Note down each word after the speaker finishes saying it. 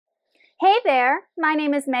Hey there, my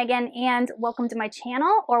name is Megan and welcome to my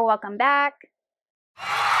channel, or welcome back.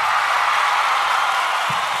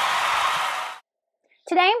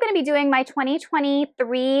 Today I'm going to be doing my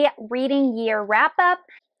 2023 reading year wrap up.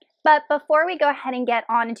 But before we go ahead and get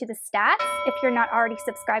on into the stats, if you're not already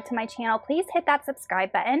subscribed to my channel, please hit that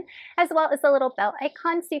subscribe button, as well as the little bell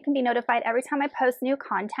icon so you can be notified every time I post new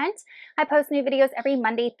content. I post new videos every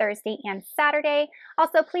Monday, Thursday, and Saturday.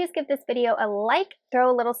 Also, please give this video a like,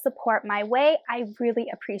 throw a little support my way. I really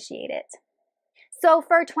appreciate it. So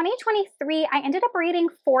for 2023, I ended up reading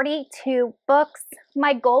 42 books.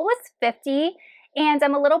 My goal was 50. And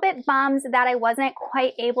I'm a little bit bummed that I wasn't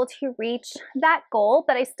quite able to reach that goal,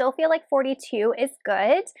 but I still feel like 42 is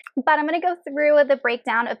good. But I'm going to go through the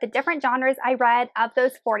breakdown of the different genres I read of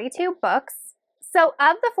those 42 books. So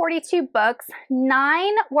of the 42 books,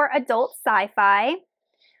 9 were adult sci-fi.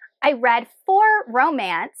 I read 4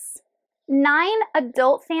 romance, 9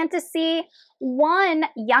 adult fantasy, 1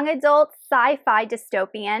 young adult sci-fi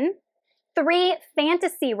dystopian, 3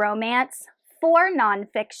 fantasy romance, 4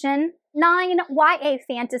 nonfiction, 9 YA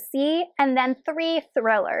fantasy, and then 3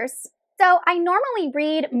 thrillers. So I normally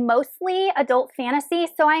read mostly adult fantasy,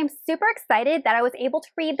 so I am super excited that I was able to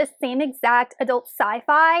read the same exact adult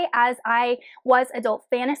sci-fi as I was adult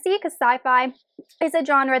fantasy, because sci-fi is a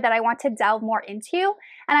genre that I want to delve more into.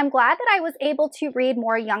 And I'm glad that I was able to read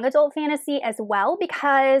more young adult fantasy as well,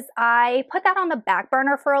 because I put that on the back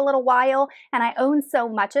burner for a little while and I own so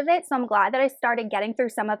much of it. So I'm glad that I started getting through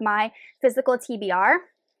some of my physical TBR.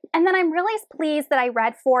 And then I'm really pleased that I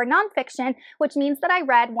read 4 nonfiction, which means that I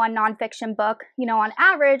read 1 nonfiction book, on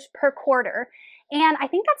average per quarter. And I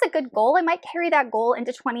think that's a good goal. I might carry that goal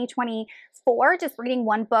into 2024, just reading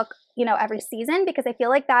 1 book, every season, because I feel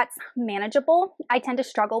like that's manageable. I tend to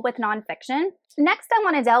struggle with nonfiction. Next, I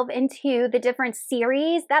want to delve into the different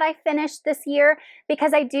series that I finished this year,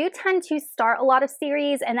 because I do tend to start a lot of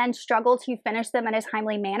series and then struggle to finish them in a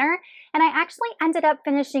timely manner. And I actually ended up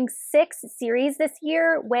finishing 6 series this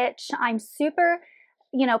year, which I'm super,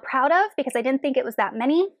 proud of, because I didn't think it was that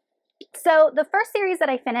many. So the first series that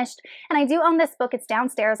I finished, and I do own this book, it's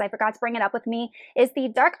downstairs, I forgot to bring it up with me, is The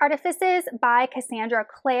Dark Artifices by Cassandra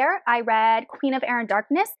Clare. I read Queen of Air and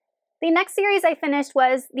Darkness. The next series I finished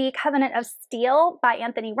was The Covenant of Steel by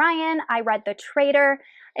Anthony Ryan. I read The Traitor.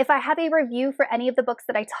 If I have a review for any of the books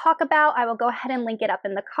that I talk about, I will go ahead and link it up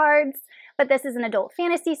in the cards. But this is an adult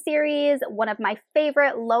fantasy series, one of my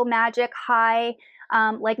favorite low magic, high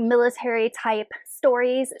like military type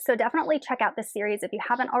stories. So definitely check out this series if you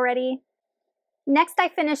haven't already. Next, I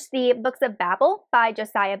finished the Books of Babel by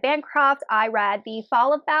Josiah Bancroft. I read The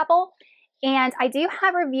Fall of Babel. And I do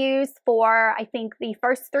have reviews for, I think, the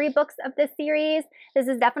first 3 books of this series. This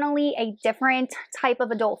is definitely a different type of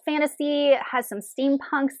adult fantasy. It has some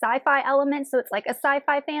steampunk sci-fi elements, so it's like a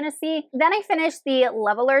sci-fi fantasy. Then I finished the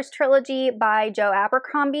Levelers trilogy by Joe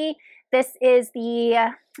Abercrombie. This is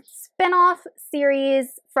the spin-off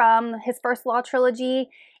series from his First Law trilogy,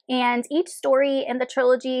 and each story in the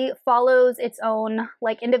trilogy follows its own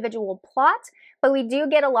individual plot, but we do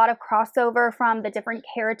get a lot of crossover from the different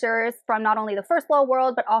characters from not only the First Law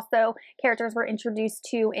world, but also characters we're introduced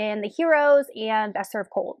to in The Heroes and Best Served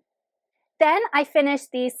Cold. Then I finished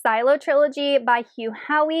the Silo trilogy by Hugh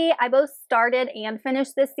Howey. I both started and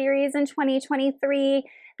finished this series in 2023.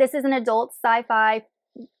 This is an adult sci-fi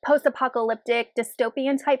post-apocalyptic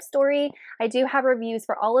dystopian type story. I do have reviews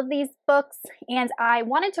for all of these books, and I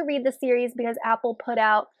wanted to read the series because Apple put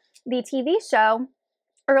out the TV show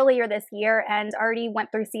earlier this year and already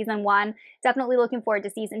went through season 1. Definitely looking forward to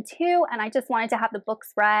season 2, and I just wanted to have the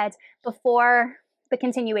books read before the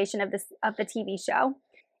continuation of the TV show.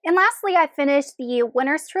 And lastly, I finished the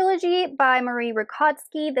Winners trilogy by Marie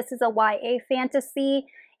Rutkowski. This is a YA fantasy.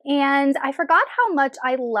 And I forgot how much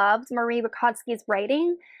I loved Marie Rutkowski's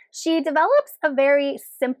writing. She develops a very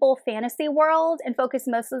simple fantasy world and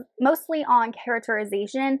focuses mostly on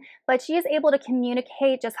characterization, but she is able to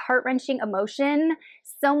communicate just heart-wrenching emotion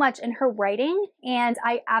so much in her writing, and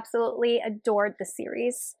I absolutely adored the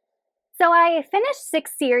series. So I finished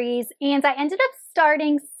 6 series, and I ended up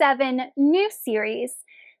starting 7 new series.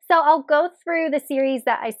 So I'll go through the series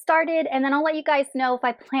that I started, and then I'll let you guys know if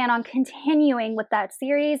I plan on continuing with that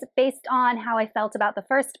series based on how I felt about the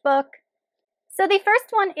first book. So the first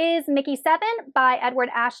one is Mickey 7 by Edward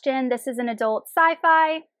Ashton. This is an adult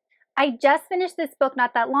sci-fi. I just finished this book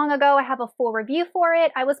not that long ago. I have a full review for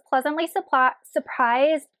it. I was pleasantly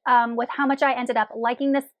surprised with how much I ended up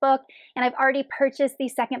liking this book, and I've already purchased the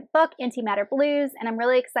second book, Antimatter Blues, and I'm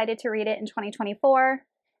really excited to read it in 2024.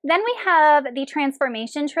 Then we have the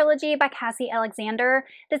Transformation trilogy by Cassie Alexander.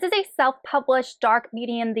 This is a self-published dark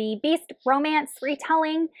Beauty and the Beast romance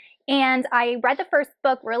retelling, And I read the first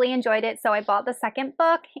book, really enjoyed it, so I bought the second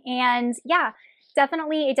book. And yeah,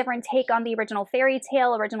 definitely a different take on the original fairy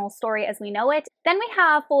tale, original story as we know it. Then we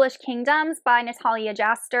have Foolish Kingdoms by Natalia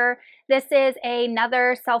Jaster. This is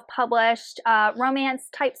another self-published romance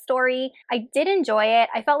type story. I did enjoy it.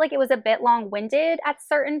 I felt like it was a bit long-winded at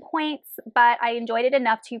certain points, but I enjoyed it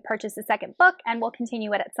enough to purchase the second book and will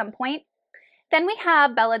continue it at some point. Then we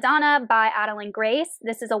have Belladonna by Adeline Grace.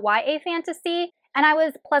 This is a YA fantasy. And I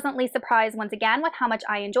was pleasantly surprised once again with how much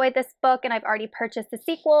I enjoyed this book, and I've already purchased the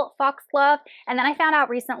sequel, Foxglove, and then I found out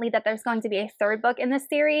recently that there's going to be a third book in this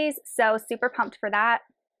series, so super pumped for that.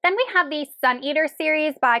 Then we have the Sun Eater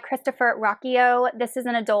series by Christopher Ruocchio. This is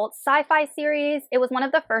an adult sci-fi series. It was one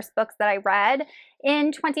of the first books that I read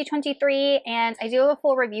in 2023, and I do have a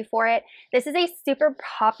full review for it. This is a super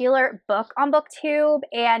popular book on BookTube,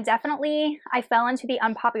 and definitely I fell into the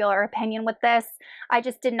unpopular opinion with this. I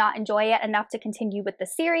just did not enjoy it enough to continue with the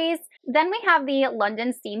series. Then we have the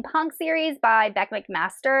London Steampunk series by Beck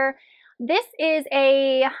McMaster. This is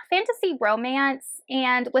a fantasy romance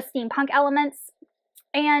and with steampunk elements.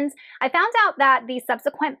 And I found out that the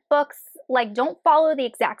subsequent books don't follow the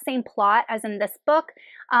exact same plot as in this book.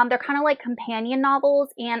 They're kind of like companion novels,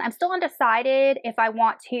 and I'm still undecided if I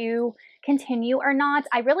want to continue or not.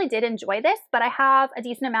 I really did enjoy this, but I have a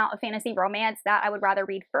decent amount of fantasy romance that I would rather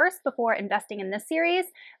read first before investing in this series,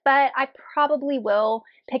 but I probably will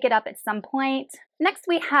pick it up at some point. Next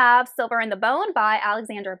we have Silver in the Bone by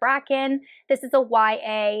Alexandra Bracken. This is a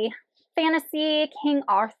YA fantasy King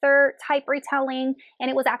Arthur type retelling, and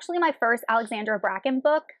it was actually my first Alexandra Bracken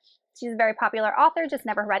book. She's a very popular author, just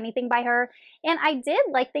never read anything by her. And I did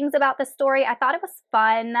like things about the story. I thought it was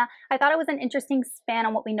fun. I thought it was an interesting spin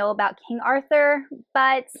on what we know about King Arthur,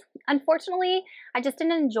 but unfortunately, I just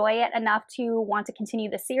didn't enjoy it enough to want to continue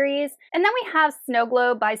the series. And then we have Snow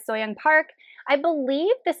Globe by Soyoung Park. I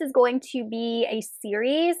believe this is going to be a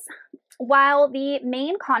series. While the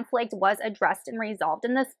main conflict was addressed and resolved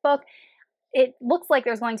in this book, it looks like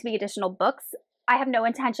there's going to be additional books. I have no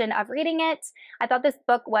intention of reading it. I thought this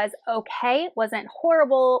book was okay. It wasn't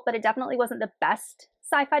horrible, but it definitely wasn't the best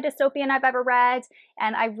sci-fi dystopian I've ever read,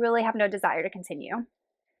 and I really have no desire to continue.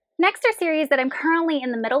 Next are series that I'm currently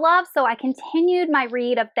in the middle of, so I continued my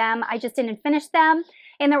read of them. I just didn't finish them,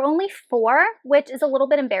 and there were only 4, which is a little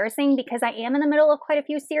bit embarrassing because I am in the middle of quite a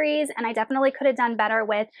few series, and I definitely could have done better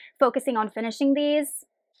with focusing on finishing these.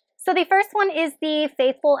 So the first one is The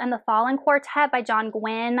Faithful and the Fallen Quartet by John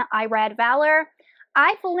Gwynne. I read Valor.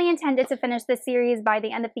 I fully intended to finish this series by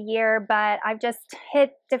the end of the year, but I've just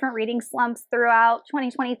hit different reading slumps throughout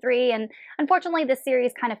 2023, and unfortunately this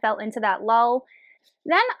series kind of fell into that lull.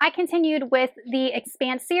 Then I continued with the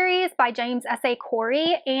Expanse series by James S.A.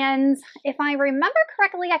 Corey, and if I remember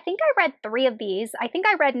correctly, I think I read 3 of these. I think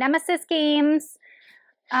I read Nemesis Games,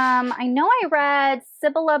 I know I read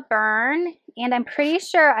Sibylla Byrne, and I'm pretty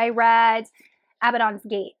sure I read Abaddon's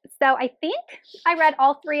Gate. So I think I read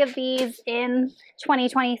all 3 of these in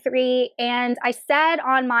 2023, and I said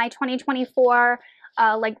on my 2024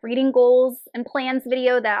 reading goals and plans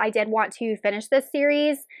video that I did want to finish this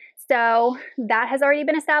series. So that has already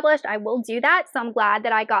been established. I will do that. So I'm glad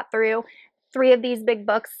that I got through 3 of these big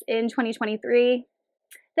books in 2023.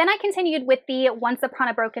 Then I continued with the Once Upon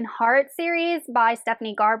a Broken Heart series by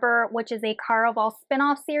Stephanie Garber, which is a Caraval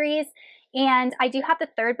spinoff series. And I do have the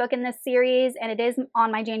 3rd book in this series, and it is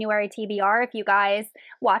on my January TBR if you guys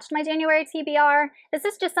watched my January TBR. This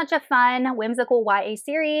is just such a fun, whimsical YA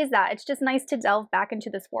series that it's just nice to delve back into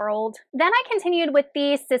this world. Then I continued with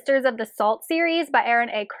the Sisters of the Salt series by Erin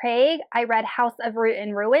A. Craig. I read House of Root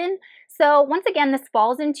and Ruin. So once again, this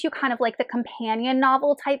falls into kind of like the companion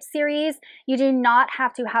novel type series. You do not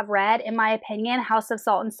have to have read, in my opinion, House of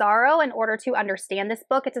Salt and Sorrow in order to understand this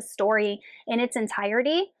book. It's a story in its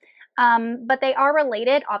entirety. But they are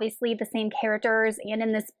related, obviously the same characters, and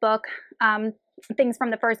in this book, things from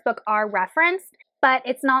the first book are referenced, but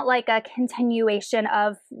it's not like a continuation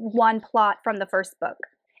of one plot from the first book.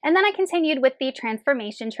 And then I continued with the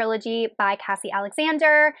Transformation trilogy by Cassie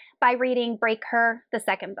Alexander by reading Break Her, the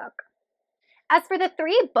 2nd book. As for the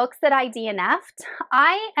 3 books that I DNF'd,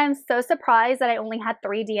 I am so surprised that I only had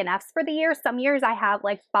 3 DNFs for the year. Some years I have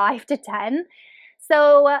like 5 to 10.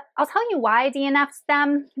 So I'll tell you why I DNF'd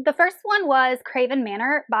them. The first one was Craven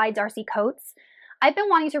Manor by Darcy Coates. I've been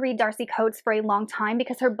wanting to read Darcy Coates for a long time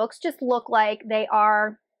because her books just look like they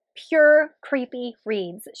are pure creepy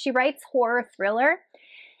reads. She writes horror thriller,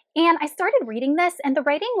 and I started reading this, and the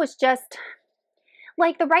writing was just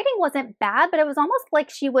like, the writing wasn't bad, but it was almost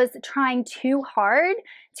like she was trying too hard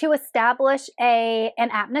to establish an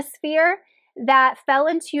atmosphere that fell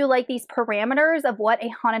into like these parameters of what a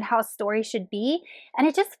haunted house story should be. And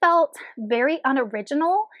it just felt very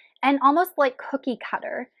unoriginal and almost like cookie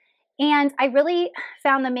cutter. And I really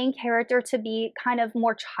found the main character to be kind of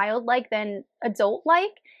more childlike than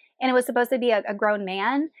adult-like. And it was supposed to be a grown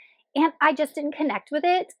man. And I just didn't connect with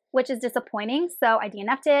it, which is disappointing. So I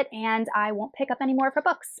DNF'd it and I won't pick up any more of her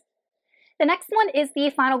books. The next one is the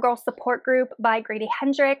Final Girl Support Group by Grady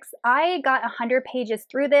Hendrix. I got 100 pages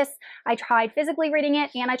through this. I tried physically reading it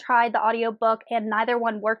and I tried the audiobook and neither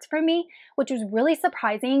one worked for me, which was really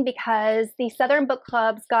surprising because the Southern Book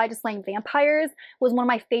Club's Guide to Slaying Vampires was one of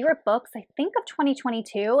my favorite books, I think of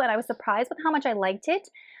 2022, and I was surprised with how much I liked it.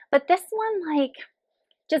 But this one, like,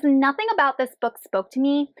 just nothing about this book spoke to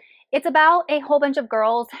me. It's about a whole bunch of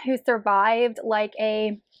girls who survived like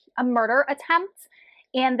a murder attempt,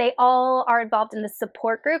 and they all are involved in this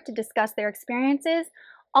support group to discuss their experiences.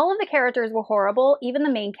 All of the characters were horrible, even the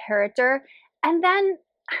main character. And then,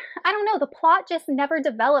 I don't know, the plot just never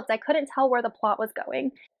developed. I couldn't tell where the plot was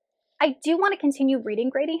going. I do want to continue reading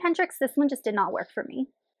Grady Hendrix. This one just did not work for me.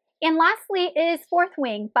 And lastly is Fourth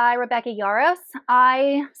Wing by Rebecca Yarros.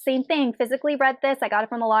 Same thing, physically read this. I got it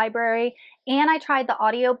from the library and I tried the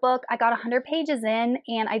audiobook. I got 100 pages in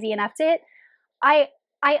and I DNF'd it.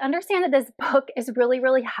 I understand that this book is really,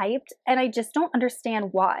 really hyped and I just don't understand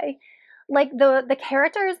why. Like the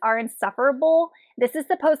characters are insufferable. This is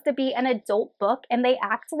supposed to be an adult book and they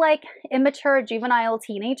act like immature juvenile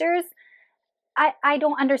teenagers. I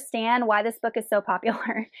don't understand why this book is so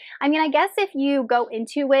popular. I mean, I guess if you go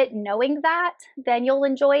into it knowing that, then you'll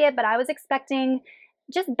enjoy it, but I was expecting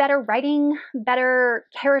just better writing, better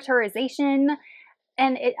characterization,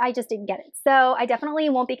 and I just didn't get it. So I definitely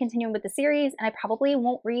won't be continuing with the series, and I probably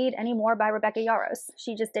won't read any more by Rebecca Yarros.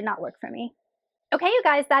 She just did not work for me. Okay, you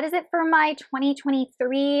guys, that is it for my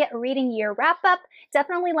 2023 reading year wrap up.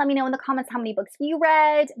 Definitely let me know in the comments how many books you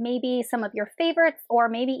read, maybe some of your favorites, or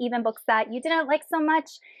maybe even books that you didn't like so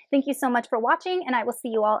much. Thank you so much for watching, and I will see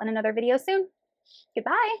you all in another video soon.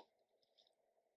 Goodbye.